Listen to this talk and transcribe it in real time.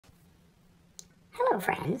Hello,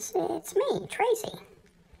 friends. It's me, Tracy.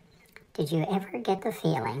 Did you ever get the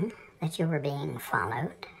feeling that you were being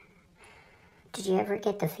followed? Did you ever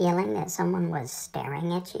get the feeling that someone was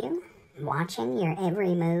staring at you, watching your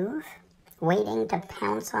every move, waiting to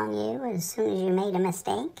pounce on you as soon as you made a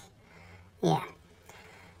mistake? Yeah.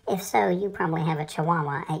 If so, you probably have a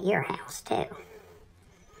chihuahua at your house, too.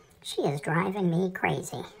 She is driving me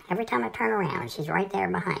crazy. Every time I turn around, she's right there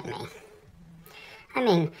behind me. I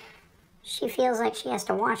mean, she feels like she has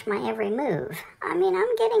to watch my every move. I mean,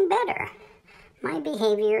 I'm getting better. My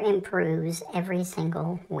behavior improves every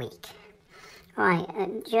single week. Why,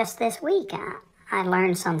 just this week, I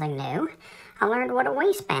learned something new. I learned what a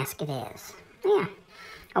wastebasket is. Yeah,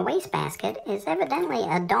 a wastebasket is evidently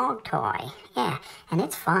a dog toy. Yeah, and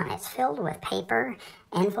it's fun. It's filled with paper,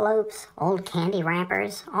 envelopes, old candy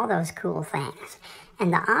wrappers, all those cool things.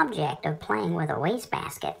 And the object of playing with a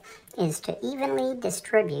wastebasket is to evenly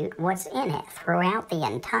distribute what's in it throughout the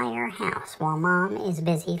entire house while Mom is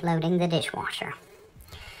busy loading the dishwasher.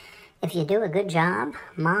 If you do a good job,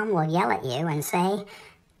 Mom will yell at you and say,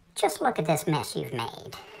 "Just look at this mess you've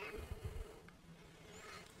made."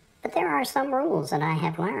 But there are some rules that I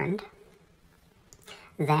have learned.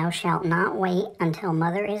 Thou shalt not wait until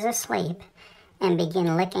Mother is asleep and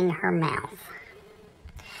begin licking her mouth.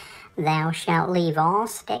 Thou shalt leave all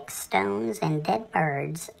sticks, stones, and dead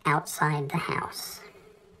birds outside the house.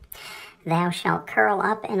 Thou shalt curl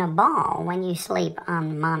up in a ball when you sleep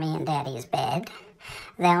on Mommy and Daddy's bed.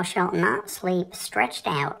 Thou shalt not sleep stretched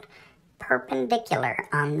out perpendicular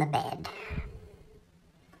on the bed.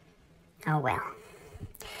 Oh well.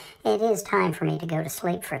 It is time for me to go to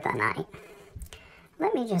sleep for the night.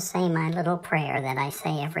 Let me just say my little prayer that I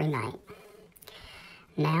say every night.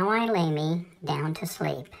 Now I lay me down to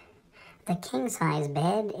sleep. The king-size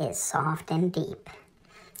bed is soft and deep.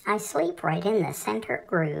 I sleep right in the center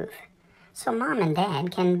groove, so Mom and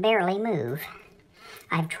Dad can barely move.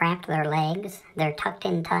 I've trapped their legs, they're tucked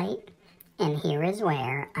in tight, and here is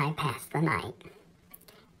where I pass the night.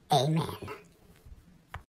 Amen.